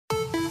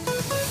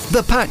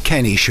The Pat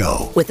Kenny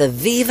Show with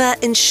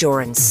Aviva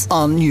Insurance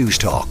on News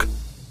Talk.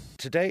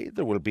 Today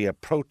there will be a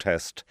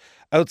protest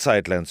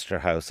outside Leinster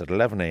House at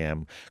 11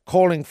 a.m.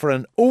 calling for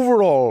an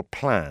overall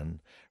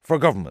plan for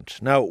government.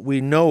 Now,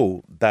 we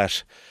know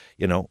that,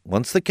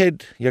 once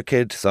your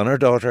kid, son or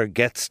daughter,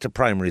 gets to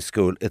primary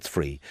school, it's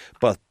free.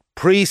 But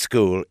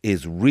preschool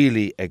is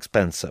really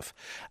expensive.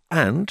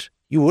 And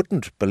you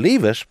wouldn't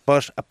believe it,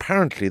 but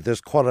apparently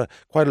there's quite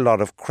a lot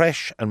of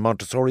creche and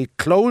Montessori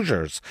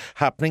closures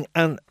happening,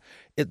 and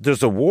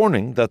there's a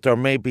warning that there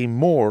may be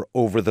more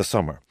over the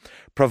summer.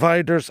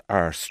 Providers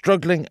are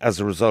struggling as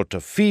a result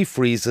of fee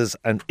freezes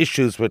and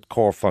issues with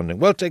core funding.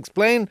 Well, to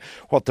explain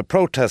what the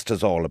protest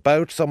is all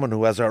about, someone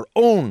who has her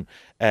own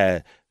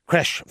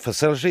creche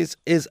facilities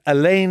is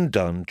Elaine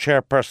Dunne,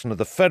 Chairperson of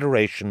the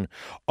Federation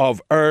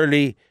of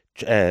Early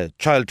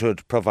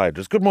Childhood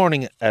Providers. Good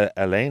morning,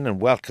 Elaine,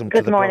 and welcome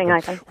to the program. Good morning,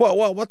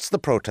 Ivan. What's the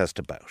protest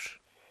about?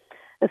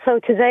 So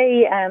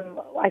today,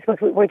 I suppose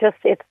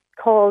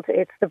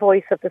it's the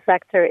voice of the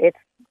sector, it's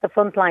the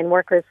frontline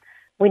workers.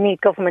 We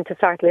need government to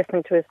start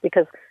listening to us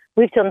because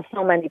we've done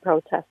so many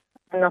protests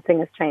and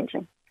nothing is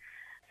changing.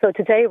 So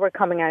today we're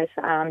coming out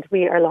and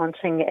we are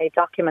launching a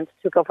document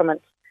to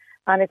government,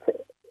 and it's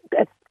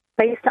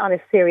based on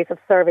a series of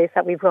surveys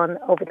that we've run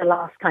over the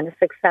last kind of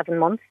 6-7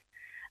 months,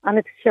 and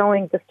it's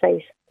showing the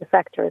state the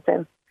sector is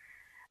in.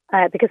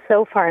 Because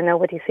so far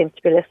nobody seems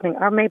to be listening,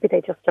 or maybe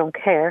they just don't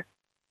care.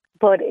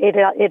 But it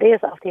is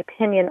of the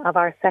opinion of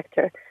our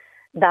sector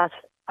that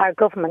our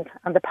government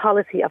and the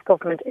policy of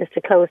government is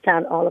to close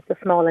down all of the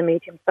small and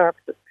medium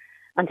services.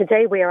 And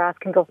today we are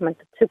asking government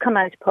to come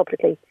out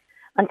publicly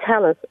and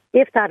tell us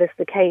if that is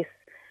the case.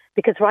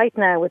 Because right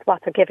now, with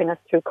what they're giving us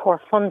through core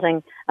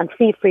funding and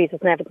fee freezes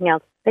and everything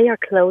else, they are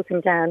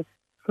closing down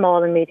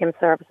small and medium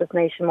services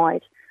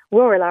nationwide.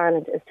 Rural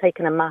Ireland is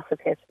taking a massive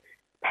hit.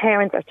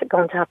 Parents are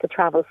going to have to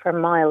travel for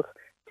miles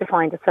to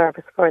find a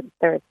service for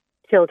their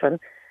children.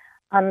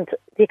 And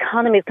the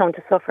economy is going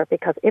to suffer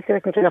because if there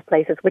isn't enough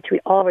places, which we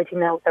already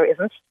know there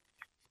isn't,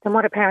 then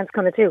what are parents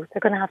going to do?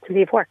 They're going to have to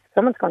leave work.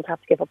 Someone's going to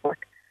have to give up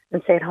work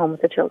and stay at home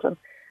with the children.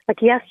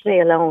 Like yesterday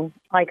alone,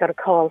 I got a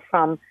call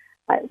from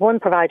one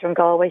provider in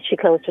Galway. She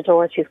closed her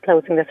doors. She's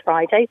closing this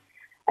Friday.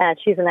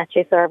 She's an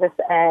HA service.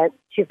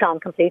 She's gone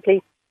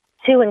completely.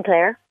 2 in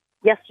Clare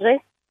yesterday,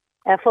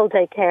 full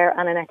day care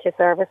and an HA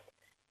service.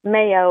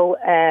 Mayo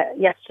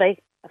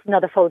yesterday,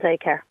 another full day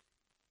care.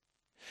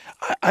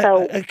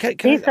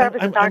 These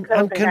services are closing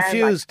I'm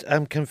confused. down,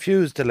 I'm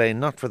confused,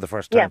 Elaine, not for the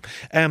first time.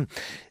 Yeah.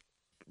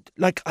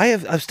 I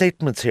have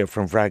statements here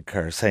from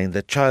Childcare saying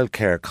that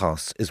childcare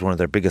costs is one of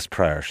their biggest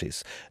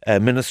priorities.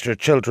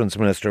 Children's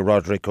Minister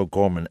Roderick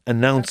O'Gorman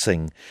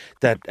announcing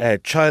that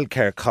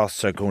childcare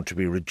costs are going to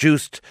be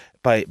reduced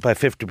by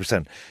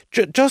 50%.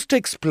 Just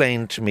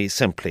explain to me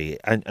simply,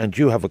 and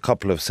you have a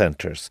couple of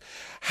centres,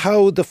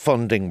 how the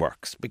funding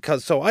works.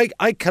 Because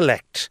I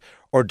collect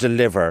or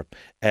deliver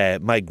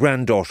my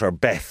granddaughter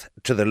Beth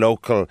to the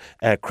local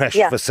creche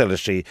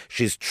facility.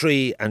 She's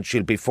 3 and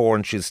she'll be 4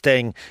 and she's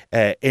staying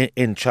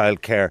in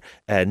childcare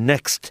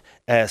next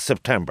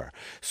September.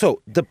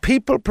 So the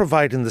people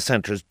providing the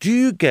centres, do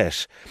you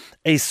get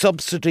a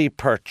subsidy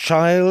per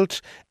child?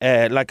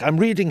 Like I'm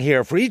reading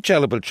here, for each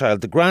eligible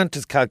child, the grant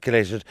is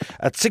calculated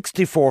at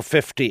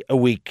 $64.50 a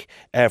week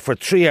for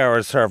 3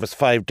 hours service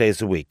 5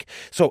 days a week.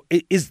 So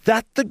is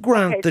that the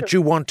grant that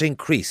you want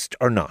increased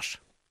or not?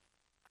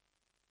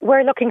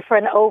 We're looking for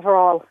an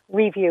overall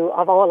review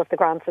of all of the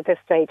grants at this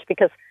stage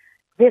because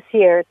this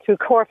year through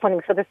core funding,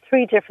 so there's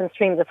 3 different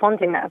streams of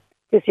funding now.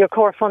 There's your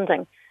core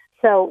funding.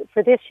 So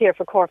for this year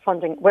for core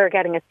funding, we're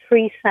getting a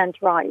 3-cent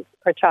rise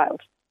per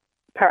child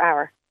per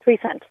hour. 3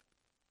 cents.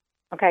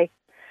 Okay?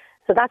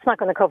 So that's not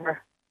going to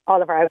cover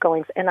all of our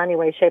outgoings in any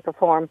way, shape or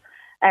form.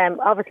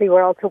 Obviously,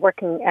 we're also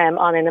working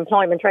on an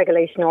employment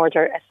regulation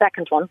order, a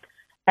second one.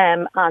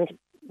 And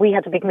we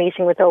had a big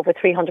meeting with over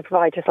 300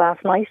 providers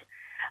last night.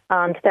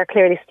 And they're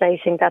clearly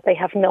stating that they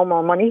have no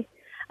more money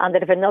and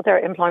that if another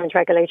employment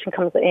regulation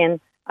comes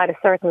in at a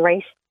certain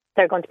rate,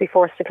 they're going to be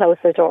forced to close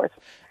their doors.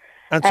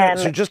 And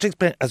so just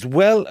explain as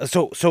well.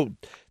 So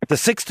the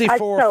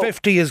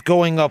 $64.50 is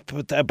going up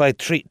by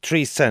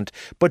 3 cents,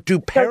 but do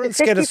parents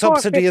get a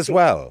subsidy as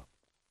well?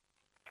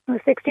 The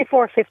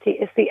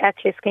 $64.50 is the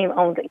HA scheme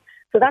only.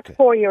 So that's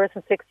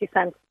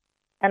 €4.60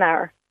 an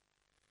hour.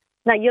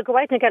 Now, you'll go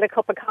out and get a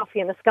cup of coffee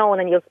and a scone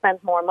and you'll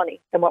spend more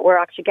money than what we're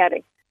actually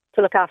getting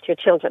to look after your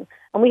children.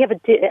 And we have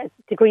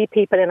degree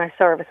people in our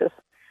services.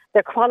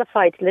 They're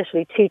qualified,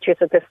 literally, teachers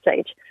at this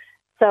stage.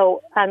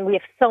 So, and we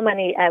have so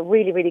many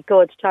really, really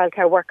good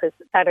childcare workers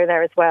that are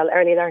there as well,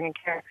 early learning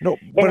care. No,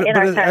 but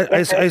I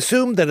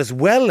assume that as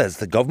well as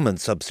the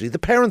government subsidy, the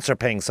parents are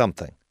paying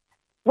something.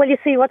 Well, you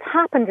see, what's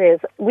happened is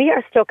we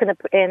are stuck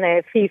in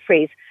a fee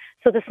freeze.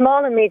 So the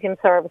small and medium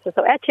services,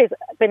 so ETCH's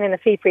been in a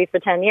fee freeze for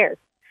 10 years.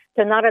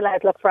 They're not allowed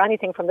to look for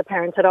anything from the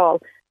parents at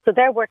all. So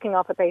they're working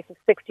off a base of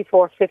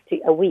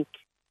 $64.50 a week.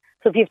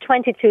 So if you have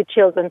 22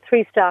 children,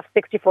 3 staff,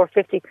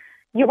 $64.50,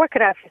 you work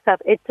it out for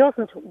yourself. It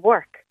doesn't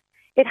work.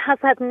 It has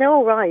had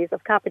no rise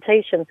of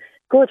capitation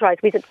Good,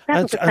 right? We did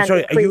 7%. I'm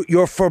sorry,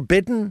 you're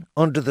forbidden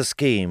under the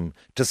scheme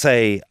to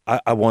say,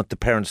 I want the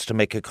parents to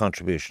make a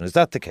contribution. Is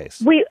that the case?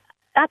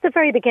 At the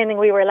very beginning,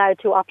 we were allowed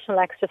 2 optional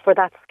extras for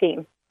that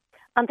scheme.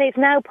 And they've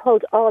now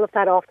pulled all of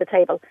that off the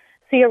table.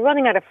 So you're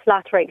running at a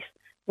flat rate,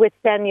 with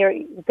then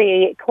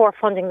the core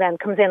funding then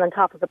comes in on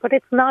top of it. But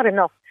it's not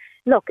enough.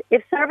 Look,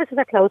 if services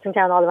are closing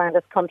down all around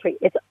this country,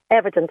 it's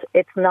evident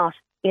it's not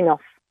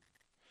enough.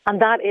 And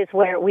that is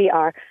where we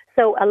are.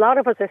 So a lot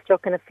of us are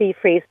stuck in a fee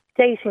freeze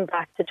dating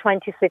back to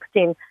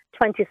 2016,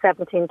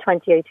 2017,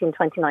 2018,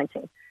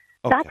 2019. Okay.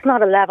 That's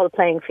not a level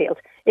playing field.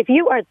 If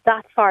you are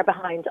that far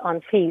behind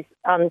on fees,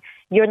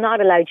 you were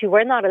not allowed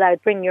to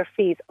bring your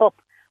fees up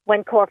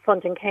when core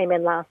funding came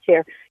in last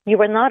year. You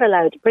were not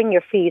allowed to bring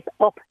your fees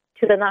up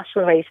to the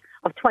national rate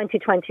of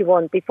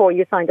 2021 before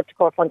you signed up to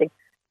core funding.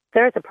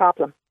 There's a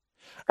problem.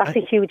 That's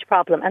a huge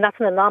problem, and that's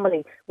an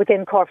anomaly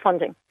within core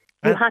funding.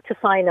 You had to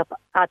sign up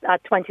at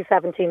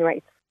 2017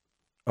 rates.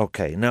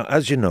 Okay. Now,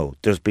 as you know,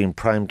 there's been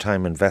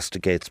Primetime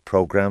Investigates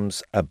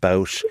programmes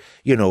about,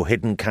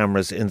 hidden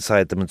cameras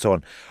inside them and so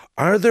on.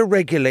 Are there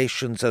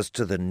regulations as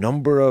to the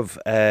number of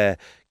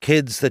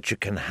kids that you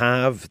can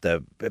have,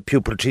 the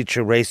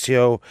pupil-teacher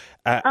ratio,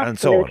 and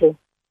so on?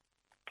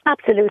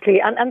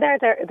 Absolutely. And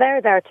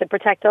they're there to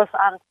protect us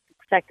and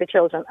protect the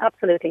children.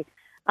 Absolutely.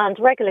 And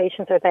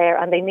regulations are there,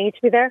 and they need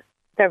to be there.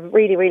 They're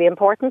really, really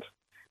important.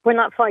 We're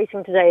not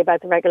fighting today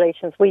about the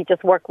regulations. We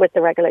just work with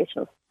the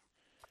regulations.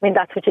 I mean,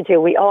 that's what you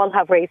do. We all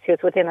have ratios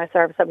within our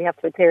service that we have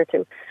to adhere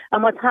to.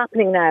 And what's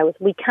happening now is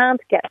we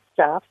can't get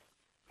staff.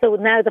 So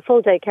now the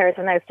full day carers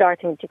are now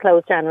starting to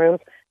close down rooms.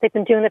 They've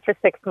been doing it for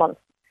 6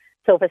 months.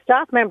 So if a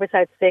staff member's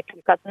out sick,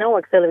 you've got no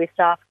auxiliary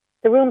staff,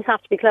 the rooms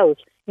have to be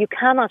closed. You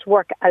cannot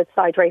work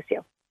outside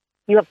ratio.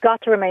 You have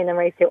got to remain in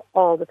ratio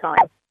all the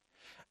time.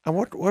 And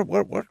what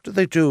do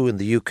they do in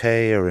the UK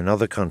or in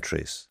other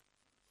countries?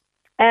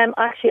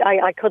 Actually,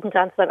 I couldn't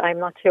answer that. I'm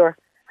not sure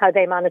how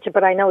they manage it,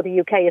 but I know the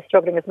UK is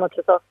struggling as much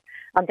as us.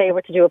 And they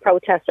were to do a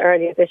protest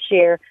earlier this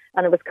year,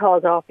 and it was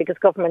called off because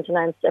government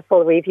announced a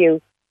full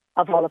review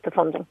of all of the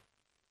funding.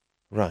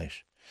 Right.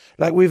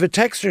 Like, we've a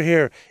texter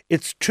here.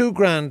 It's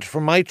 $2,000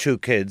 for my 2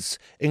 kids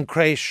in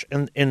creche,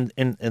 in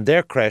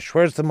their creche.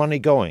 Where's the money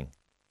going?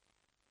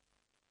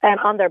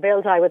 On their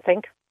bills, I would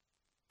think,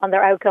 on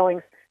their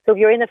outgoings. So if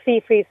you're in a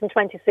fee freeze in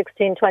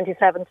 2016,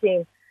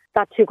 2017,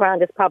 that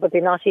 $2,000 is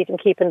probably not even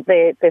keeping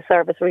the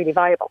service really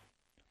viable.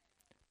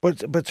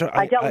 But sir,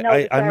 I don't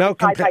know. I'm now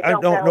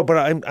no, but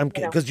I'm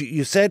because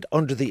you said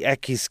under the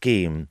ECI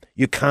scheme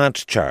you can't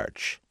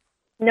charge.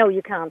 No,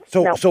 you can't.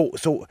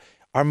 So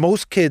are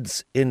most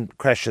kids in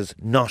creches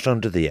not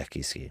under the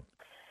ECI scheme?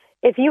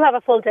 If you have a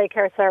full day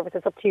care service,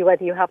 it's up to you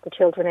whether you have the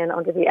children in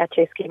under the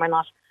ECI scheme or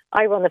not.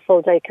 I run a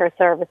full day care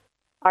service.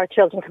 Our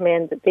children come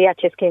in, the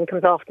ECI scheme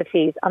comes off the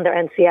fees, and their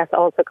NCS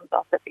also comes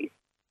off the fees.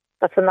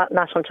 That's the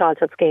National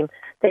Childhood Scheme.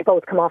 They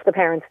both come off the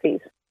parents'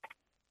 fees.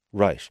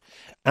 Right.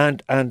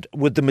 And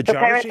would the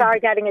majority... The parents are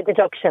getting a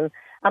deduction.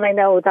 And I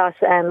know that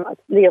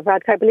Leo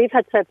Varadkar, I believe,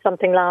 had said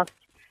something last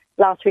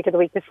week or the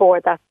week before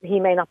that he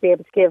may not be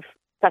able to give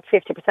that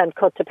 50%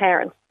 cut to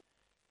parents.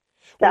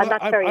 Well, and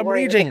that's very I'm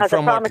worrying reading because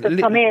from the promises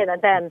come in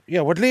and then...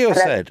 Yeah, what Leo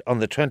said on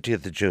the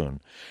 20th of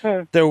June,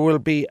 there will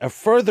be a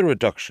further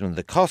reduction in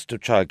the cost of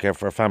childcare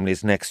for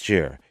families next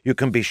year. You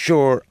can be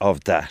sure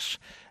of that.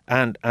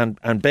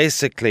 And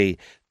basically,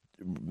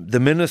 the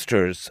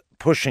minister's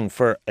pushing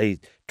for a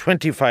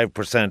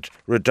 25%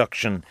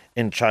 reduction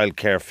in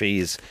childcare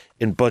fees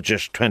in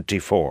budget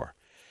 24.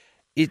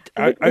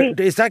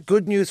 Is that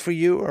good news for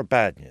you or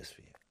bad news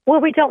for you? Well,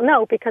 we don't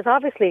know because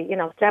obviously,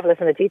 the devil is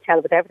in the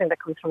detail with everything that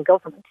comes from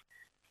government.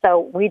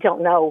 So we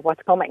don't know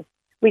what's coming.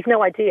 We've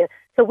no idea.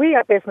 So we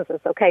are businesses,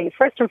 okay?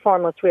 First and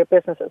foremost, we are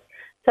businesses.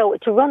 So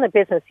to run a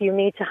business, you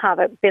need to have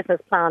a business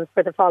plan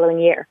for the following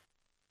year.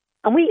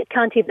 And we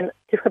can't even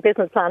do a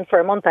business plan for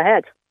a month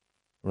ahead.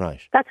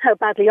 Right. That's how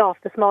badly off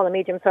the small and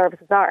medium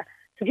services are.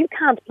 So if you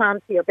can't plan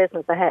for your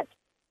business ahead,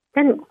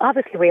 then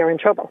obviously we are in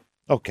trouble.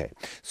 Okay.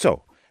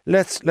 So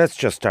let's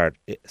just start.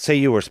 Say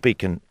you were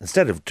speaking,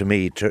 instead of to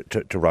me,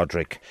 to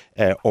Roderick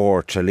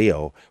or to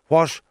Leo,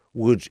 what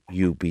would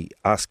you be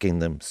asking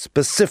them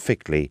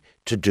specifically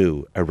to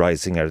do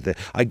arising out of this?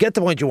 I get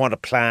the point, you want a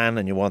plan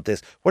and you want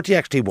this. What do you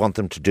actually want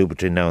them to do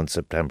between now and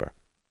September?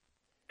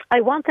 I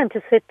want them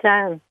to sit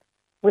down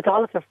with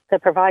all of the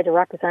provider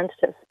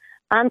representatives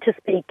and to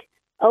speak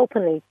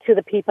openly to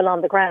the people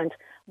on the ground.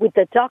 With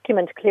the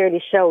document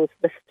clearly shows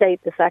the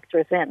state the sector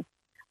is in.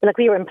 Like,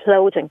 we are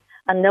imploding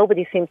and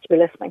nobody seems to be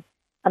listening.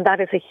 And that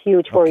is a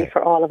huge worry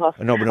for all of us.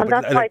 No,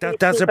 but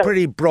that's a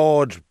pretty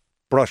broad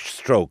brush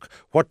stroke.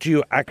 What do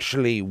you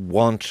actually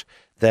want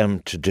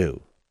them to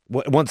do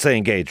once they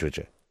engage with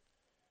you?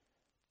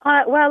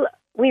 Well,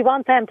 we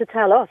want them to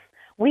tell us.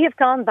 We have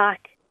gone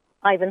back,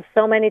 Ivan,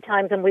 so many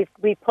times, and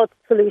we've put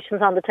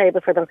solutions on the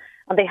table for them,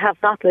 and they have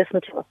not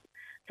listened to us.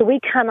 So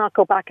we cannot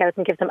go back out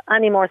and give them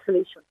any more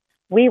solutions.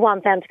 We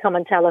want them to come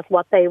and tell us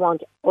what they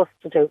want us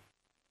to do.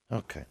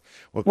 Okay.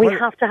 Well, we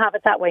have to have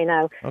it that way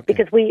now,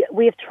 because we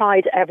have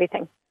tried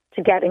everything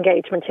to get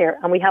engagement here,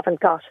 and we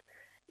haven't got.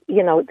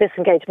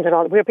 disengagement at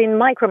all. We're being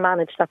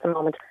micromanaged at the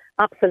moment,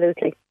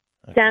 absolutely,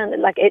 down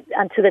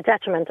and to the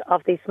detriment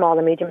of these small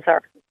and medium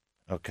services.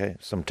 Okay,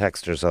 some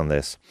texters on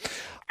this.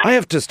 I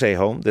have to stay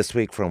home this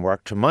week from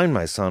work to mind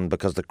my son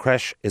because the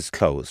creche is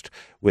closed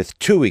with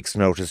 2 weeks'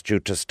 notice due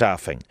to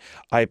staffing.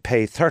 I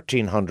pay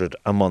 $1,300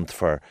 a month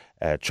for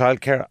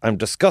childcare. I'm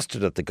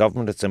disgusted at the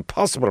government. It's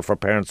impossible for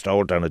parents to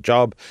hold down a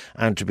job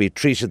and to be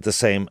treated the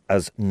same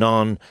as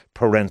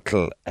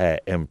non-parental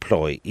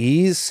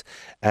employees.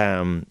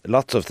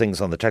 Lots of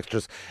things on the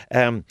textures.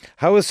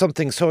 How is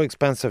something so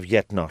expensive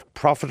yet not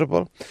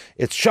profitable?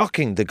 It's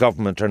shocking the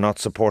government are not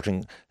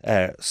supporting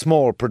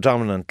small,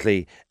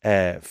 predominantly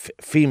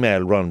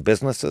female-run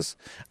businesses.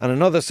 And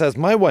another says,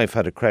 my wife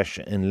had a creche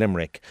in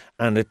Limerick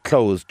and it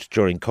closed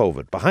during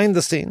COVID. Behind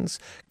the scenes,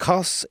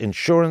 costs,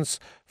 insurance,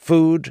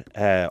 food,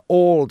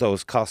 all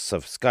those costs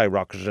have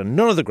skyrocketed and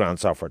none of the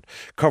grants offered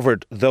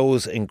covered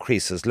those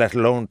increases, let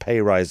alone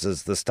pay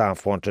rises the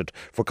staff wanted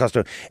for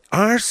customers.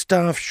 Are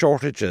staff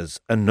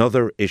shortages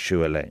another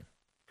issue, Elaine?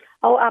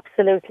 Oh,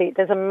 absolutely.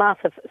 There's a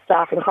massive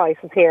staffing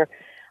crisis here,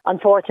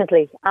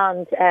 unfortunately,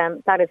 and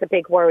that is a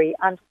big worry.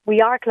 And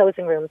we are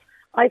closing rooms.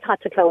 I've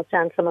had to close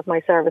down some of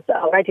my services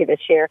already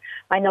this year.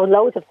 I know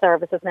loads of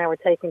services now are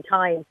taking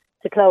time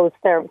to close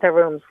their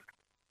rooms.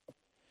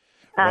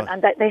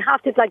 And they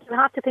have to, you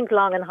have to think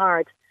long and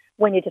hard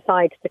when you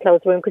decide to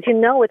close the room because you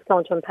know it's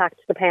going to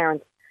impact the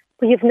parents.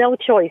 But you've no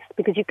choice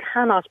because you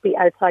cannot be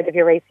outside of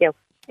your ratio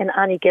in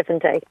any given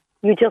day.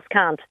 You just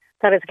can't.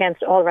 That is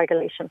against all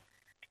regulation.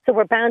 So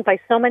we're bound by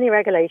so many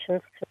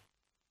regulations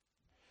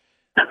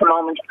at the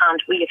moment,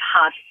 and we've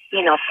had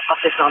enough of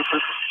this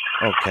nonsense.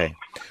 Okay.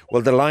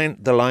 Well, the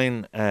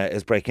line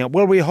is breaking up.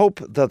 Well, we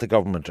hope that the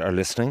government are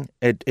listening.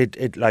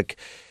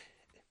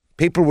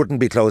 People wouldn't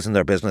be closing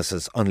their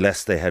businesses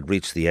unless they had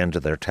reached the end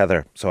of their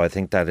tether. So I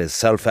think that is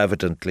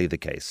self-evidently the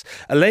case.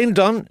 Elaine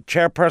Dunne,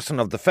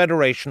 Chairperson of the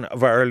Federation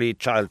of Early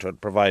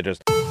Childhood Providers.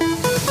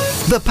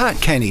 The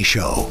Pat Kenny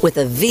Show with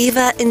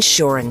Aviva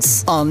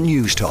Insurance on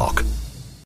News Talk.